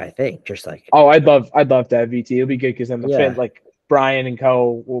VT there. I think just like I'd love to have VT. It'll be good because then the Brian and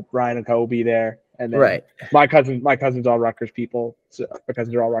Co. will be there, and then Right. my cousins all Rutgers people. So my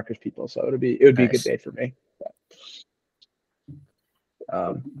cousins are all Rutgers people, so it would be a good Nice. day for me.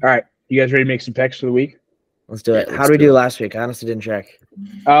 All right, you guys ready to make some picks for the week? Let's do it. Yeah, How did we do last week? I honestly didn't check.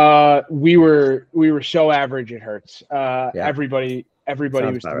 We were so average it hurts. Yeah. Everybody Sounds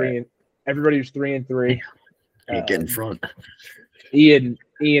was about 3 right. and everybody was 3-3. You get in front. Ian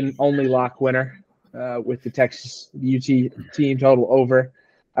only lock winner with the Texas UT team total over.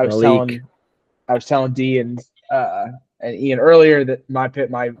 I was telling D and Ian earlier that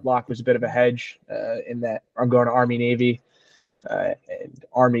my lock was a bit of a hedge in that I'm going to Army Navy, and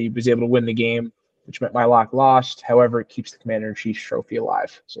Army was able to win the game, which meant my lock lost. However, it keeps the Commander-in-Chief's trophy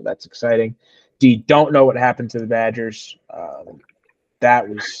alive, so that's exciting. D, don't know what happened to the Badgers. That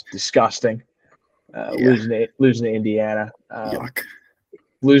was disgusting. Losing to Indiana. Yuck.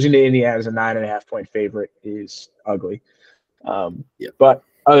 Losing to Indiana as a 9.5-point favorite is ugly. Yep. But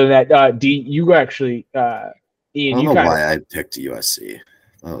other than that, D, you actually, Ian, I don't know why I picked USC.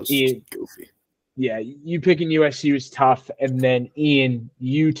 That was Ian, goofy. Yeah, you picking USC was tough, and then Ian,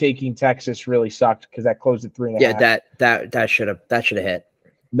 you taking Texas really sucked because that closed at 3.5. Yeah, that should have hit.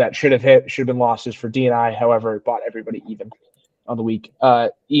 That should have been losses for D and I. However, it bought everybody even on the week.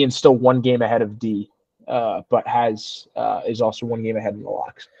 Ian's still one game ahead of D, but is also one game ahead in the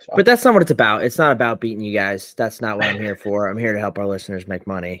locks. So. But that's not what it's about. It's not about beating you guys. That's not what I'm here for. I'm here to help our listeners make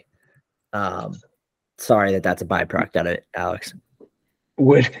money. Sorry that's a byproduct out of it, Alex.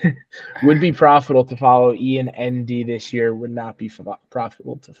 Would be profitable to follow Ian and D this year. Would not be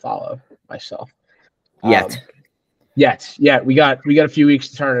profitable to follow myself. Yet. Yeah, we got a few weeks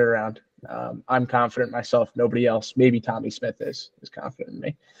to turn it around. I'm confident myself. Nobody else. Maybe Tommy Smith is confident in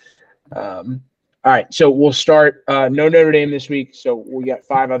me. All right, so we'll start. No Notre Dame this week, so we got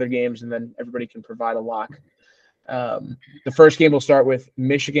 5 other games, and then everybody can provide a lock. The first game we'll start with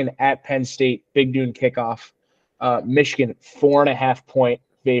Michigan at Penn State. Big Dune kickoff. Michigan 4.5-point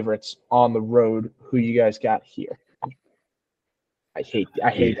favorites on the road. Who you guys got here? I hate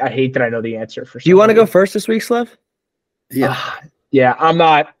that I know the answer for. Do you want to go first this week, Slev? Yeah, I'm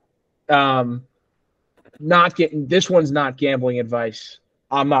not getting this one's not gambling advice.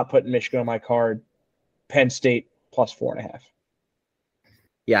 I'm not putting Michigan on my card. Penn State plus 4.5.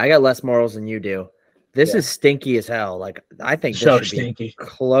 Yeah, I got less morals than you do. This is stinky as hell. Like, I think this should stinky. Be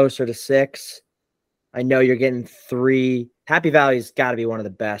closer to 6. I know you're getting 3. Happy Valley's got to be one of the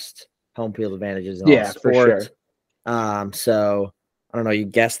best home field advantages in all sport. For sure. So I don't know. You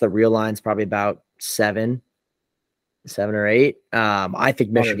guess the real line's probably about 7 or 8. I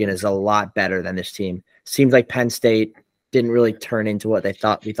think Michigan is a lot better than this team. Seems like Penn State didn't really turn into what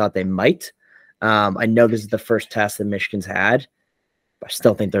we thought they might. I know this is the first test that Michigan's had, but I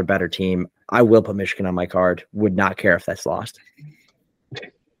still think they're a better team. I will put Michigan on my card. Would not care if that's lost.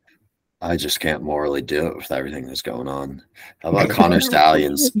 I just can't morally do it with everything that's going on. How about Connor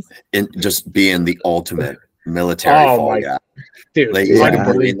Stallions just being the ultimate military fall guy? Dude, like, he's like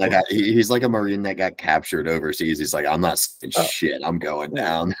a Marine that got captured overseas. He's like, I'm not saying shit. I'm going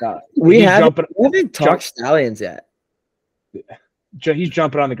down. We haven't talked Stallions yet. He's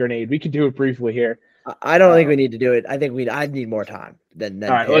jumping on the grenade. We could do it briefly here. I don't think we need to do it. I think I'd need more time than all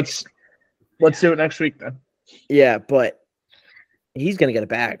right, let's do it next week then. Yeah, but he's going to get a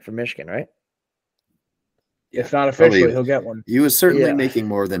bag from Michigan, right? If not officially, he'll get one. He was certainly making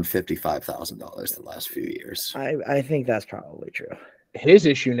more than $55,000 the last few years. I think that's probably true. His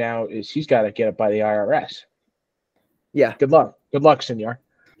issue now is he's got to get it by the IRS. Yeah. Good luck, senor.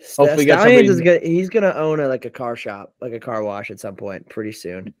 Hopefully, he's going to own a car shop, like a car wash at some point pretty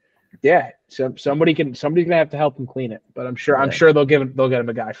soon. Yeah. So somebody's going to have to help him clean it, but I'm sure they'll get him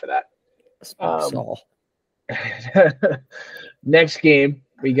a guy for that. Next game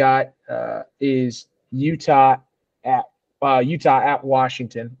we got is Utah at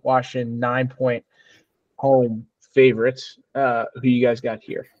Washington. Washington 9-point home favorites. Who you guys got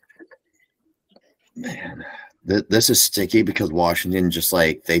here? Man, this is sticky because Washington just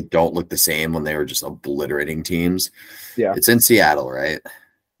they don't look the same when they were just obliterating teams. Yeah, it's in Seattle, right?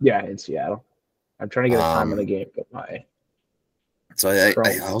 Yeah, in Seattle. I'm trying to get a time of the game, but So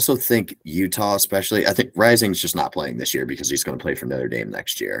I also think Utah, especially, I think Rising's just not playing this year because he's going to play for Notre Dame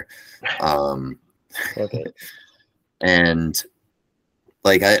next year. Okay. And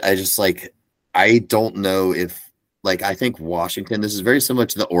I don't know if I think Washington, this is very similar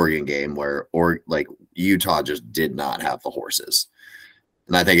to the Oregon game where Utah just did not have the horses.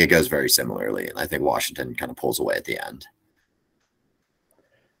 And I think it goes very similarly. And I think Washington kind of pulls away at the end.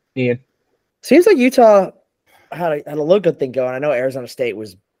 Ian. Seems like Utah had a little good thing going. I know Arizona State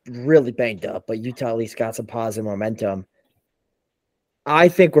was really banged up, but Utah at least got some positive momentum. I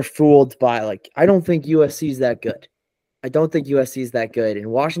think we're fooled by I don't think USC is that good.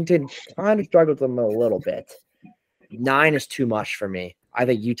 And Washington kind of struggled with them a little bit. 9 is too much for me. I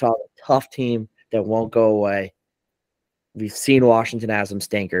think Utah is a tough team that won't go away. We've seen Washington has some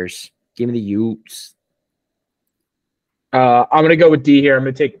stinkers. Give me the Utes. I'm going to go with D here. I'm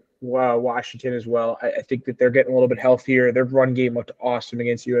going to take Washington as well. I think that they're getting a little bit healthier. Their run game looked awesome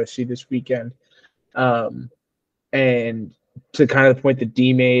against USC this weekend. And to kind of the point that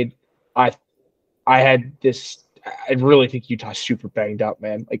D made, I had this. I really think Utah's super banged up,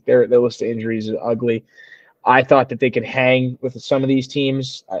 man. Their list of injuries is ugly. I thought that they could hang with some of these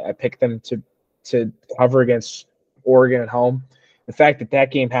teams. I picked them to cover against Oregon at home. The fact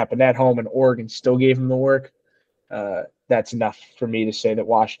that game happened at home and Oregon still gave them the work, that's enough for me to say that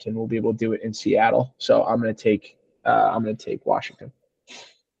Washington will be able to do it in Seattle. So I'm going to take Washington.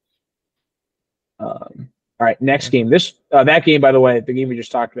 All right, next game. That game, by the way, the game we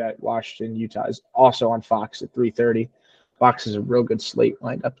just talked about, Washington, Utah, is also on Fox at 3:30. Fox is a real good slate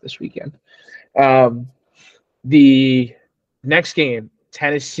lined up this weekend. The next game,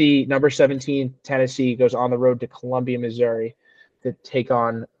 Tennessee, number 17, Tennessee goes on the road to Columbia, Missouri to take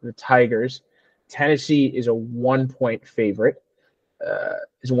on the Tigers. Tennessee is a 1-point favorite.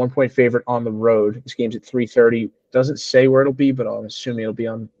 On the road. This game's at 3:30. Doesn't say where it'll be, but I'm assuming it'll be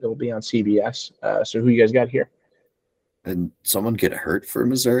on CBS. So who you guys got here? And someone get hurt for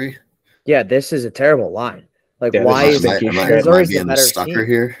Missouri? Yeah, this is a terrible line. Why is Missouri's the better team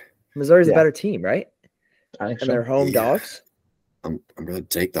here? Missouri's the better team, right? I think and they're home dogs. I'm going to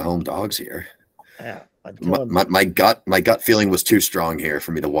take the home dogs here. Yeah, my gut feeling was too strong here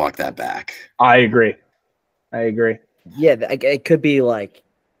for me to walk that back. I agree. Yeah, it could be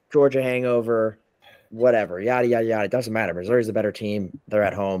Georgia hangover, whatever, yada yada yada. It doesn't matter. Missouri's the better team. They're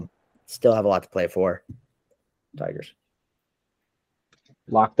at home. Still have a lot to play for. Tigers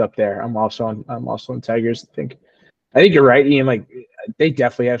locked up there. I'm also on Tigers. I think you're right, Ian. They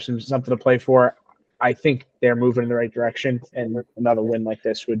definitely have something to play for. I think they're moving in the right direction, and another win like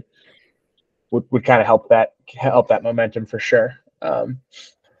this would kind of help that momentum for sure.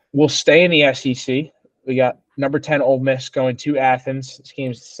 We'll stay in the SEC. We got number 10 Ole Miss going to Athens. This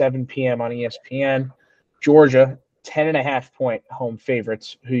game's 7 p.m. on ESPN. Georgia, 10.5-point home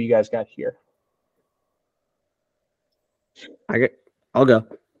favorites. Who you guys got here? I'll go.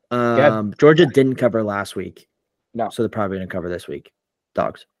 Georgia didn't cover last week. No. So they're probably going to cover this week.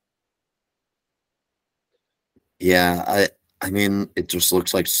 Dogs. Yeah, I mean, it just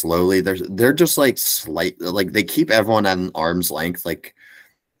looks like slowly they're just they keep everyone at an arm's length,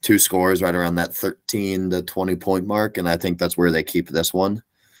 2 scores right around that 13 to 20 point mark, and I think that's where they keep this one.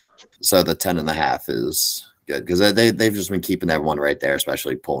 So the 10.5 is good because they've just been keeping everyone right there,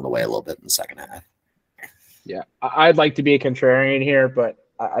 especially pulling away a little bit in the second half. Yeah, I'd like to be a contrarian here, but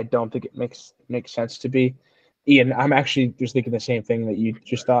I don't think it makes sense to be. Ian, I'm actually just thinking the same thing that you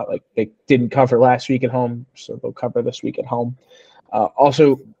just thought. They didn't cover last week at home, so they'll cover this week at home.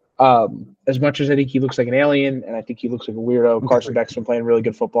 Also, as much as I think he looks like an alien, and I think he looks like a weirdo, Carson Beck's been playing really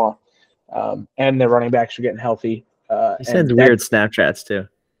good football, and their running backs are getting healthy. He sends weird Snapchats too.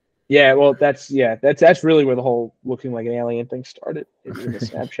 Yeah, well, that's really where the whole looking like an alien thing started in the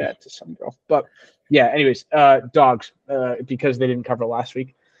Snapchat to some girl. But yeah, anyways, dogs because they didn't cover last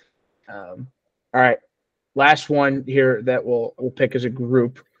week. All right, last one here that we'll pick as a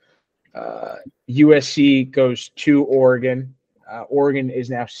group. USC goes to Oregon. Oregon is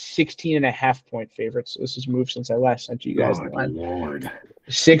now 16.5-point favorites. So this has moved since I last sent you guys the line. Lord.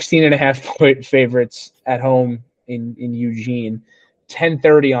 16.5-point favorites at home in Eugene.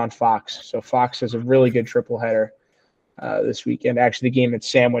 10:30 on Fox. So Fox has a really good triple header this weekend. Actually, the game that's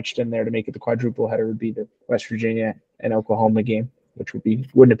sandwiched in there to make it the quadruple header would be the West Virginia and Oklahoma game, which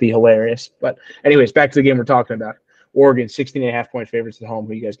wouldn't it be hilarious? But anyways, back to the game we're talking about. Oregon, 16.5-point favorites at home.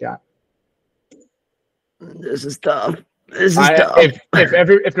 Who you guys got? This is tough. Tough.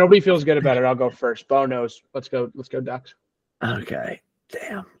 If nobody feels good about it, I'll go first. Bo knows. Let's go Ducks. Okay.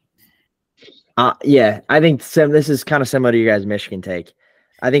 Damn. Yeah, I think this is kind of similar to you guys' Michigan take.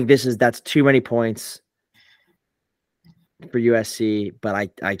 I think that's too many points for USC, but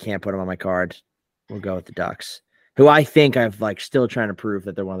I can't put them on my card. We'll go with the Ducks, who I think I've still trying to prove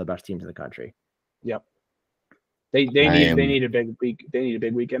that they're one of the best teams in the country. Yep. They need a big week. They need a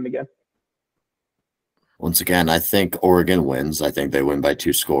big weekend again. Once again, I think Oregon wins. I think they win by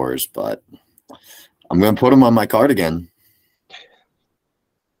 2 scores, but I'm going to put them on my card again.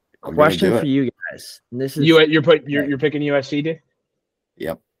 Question for you guys. And this is you're picking USC, dude?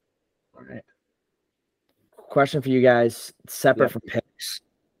 Yep. All right. Question for you guys, separate from picks.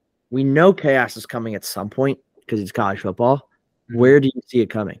 We know chaos is coming at some point because it's college football. Where do you see it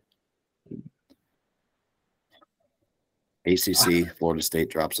coming? ACC, Florida State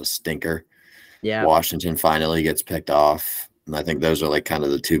drops a stinker. Yeah. Washington finally gets picked off. And I think those are like kind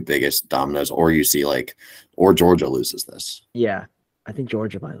of the two biggest dominoes. Or you see or Georgia loses this. Yeah. I think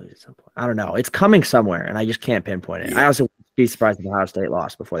Georgia might lose at some point. I don't know. It's coming somewhere, and I just can't pinpoint it. Yeah. I also wouldn't be surprised if Ohio State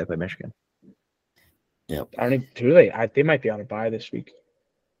lost before they play Michigan. Yep. I don't think they might be on a bye this week.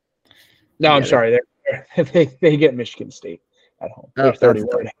 No, I'm sorry. They get Michigan State at home. They're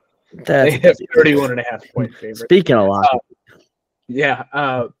 31. They have 31.5 point favorite. Speaking a lot. Yeah.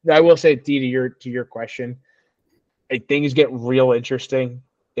 I will say, D, to your question, things get real interesting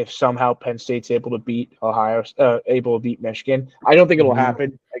if somehow Penn State's able to beat Michigan. I don't think it'll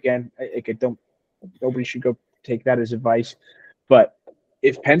happen. Again, nobody should go take that as advice. But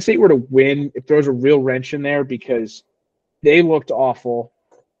if Penn State were to win, if there was a real wrench in there, because they looked awful,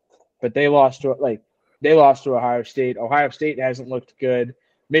 but they lost to Ohio State. Ohio State hasn't looked good.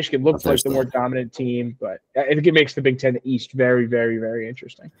 Michigan looks like the more dominant team, but I think it makes the Big Ten East very, very, very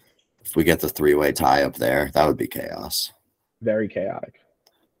interesting. If we get the three-way tie up there, that would be chaos. Very chaotic.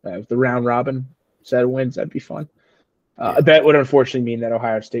 If the round robin set of wins, that'd be fun. That would unfortunately mean that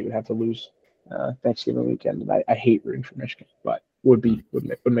Ohio State would have to lose Thanksgiving weekend, and I hate rooting for Michigan, but would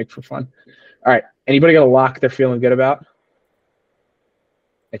make for fun. All right, anybody got a lock they're feeling good about?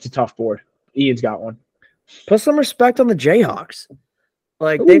 It's a tough board. Ian's got one. Put some respect on the Jayhawks.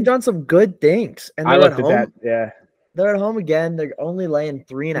 They've done some good things, and I looked at that. Yeah, they're at home again. They're only laying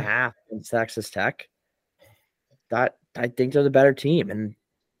 3.5 in Texas Tech. That I think they're the better team, and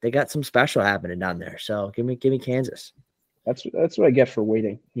they got some special happening down there. So give me Kansas. That's what I get for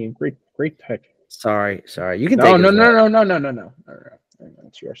waiting. Ian, great pick. Sorry. You can No.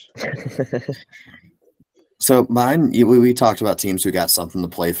 That's yours. So mine, we talked about teams who got something to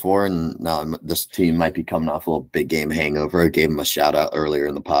play for, and now this team might be coming off a little big game hangover. I gave them a shout out earlier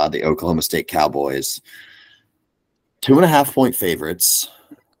in the pod. The Oklahoma State Cowboys, 2.5 point favorites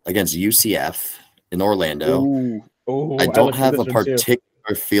against UCF in Orlando. I don't have a particular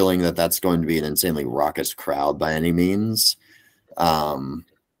feeling that that's going to be an insanely raucous crowd by any means. And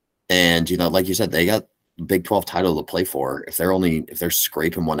like you said, they got Big 12 title to play for. If they're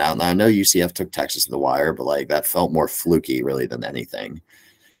scraping one out, and I know UCF took Texas to the wire, but that felt more fluky really than anything.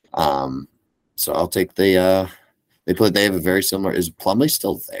 So I'll take they have a very similar. Is Plumlee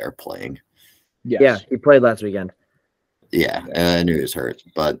still there playing? Yes. Yeah, he played last weekend. Yeah, I knew he was hurt,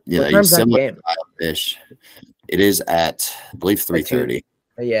 but he's similar ish. It is at, I believe, 3:30.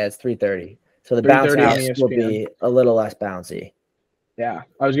 Yeah, it's 3:30. So the bounce house will be a little less bouncy. Yeah,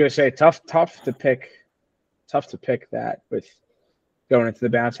 I was gonna say tough to pick that with going into the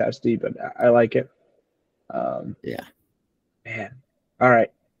bounce house D, but I like it. Yeah, man. All right.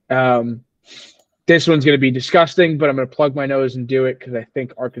 This one's gonna be disgusting, but I'm gonna plug my nose and do it because I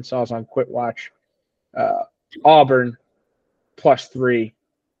think Arkansas is on quit watch. Auburn +3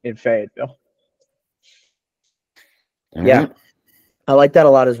 in Fayetteville. Yeah, I like that a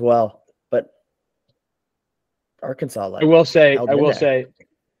lot as well. But Arkansas, I will say,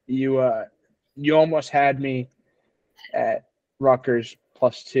 you almost had me at Rutgers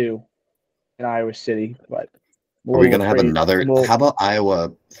 +2 in Iowa City, but are we gonna have another? How about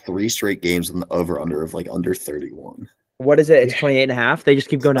Iowa 3 straight games in the over/under of under 31? What is it? It's 28.5. They just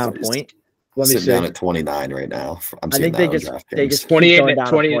keep going down a point. Let me see. Down at 29 right now. I think they just 28 down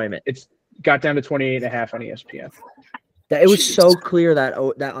 20. It's got down to 28.5 on ESPN. It was so clear that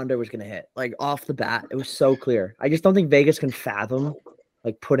that under was going to hit. Off the bat, it was so clear. I just don't think Vegas can fathom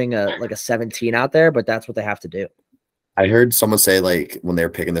putting a 17 out there, but that's what they have to do. I heard someone say when they're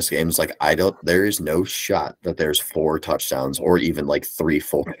picking this game, it's there is no shot that there's 4 touchdowns or even 3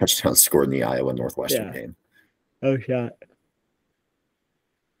 full touchdowns scored in the Iowa Northwestern game. No shot.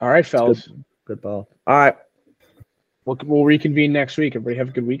 All right, fellas. Good ball. All right. We'll reconvene next week. Everybody have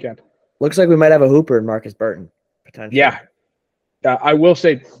a good weekend. Looks like we might have a hooper in Marcus Burton, potentially. Yeah. I will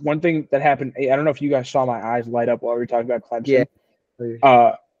say one thing that happened. I don't know if you guys saw my eyes light up while we were talking about Clemson.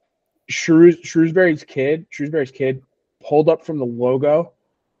 Yeah. Shrewsbury's kid pulled up from the logo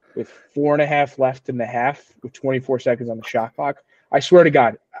with 4.5 left in the half with 24 seconds on the shot clock. I swear to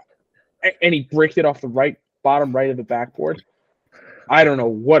God. And he bricked it off the bottom right of the backboard. I don't know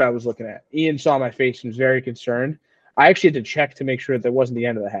what I was looking at. Ian saw my face and was very concerned. I actually had to check to make sure that wasn't the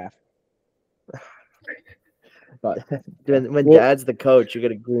end of the half. But when Dad's the coach, you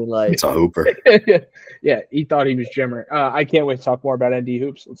get a green light. It's a hooper. Yeah, he thought he was Jimmer. I can't wait to talk more about ND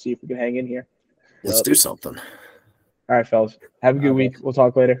hoops. Let's see if we can hang in here. Let's do something. All right, fellas. Have a good week. We'll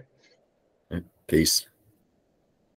talk later. Peace.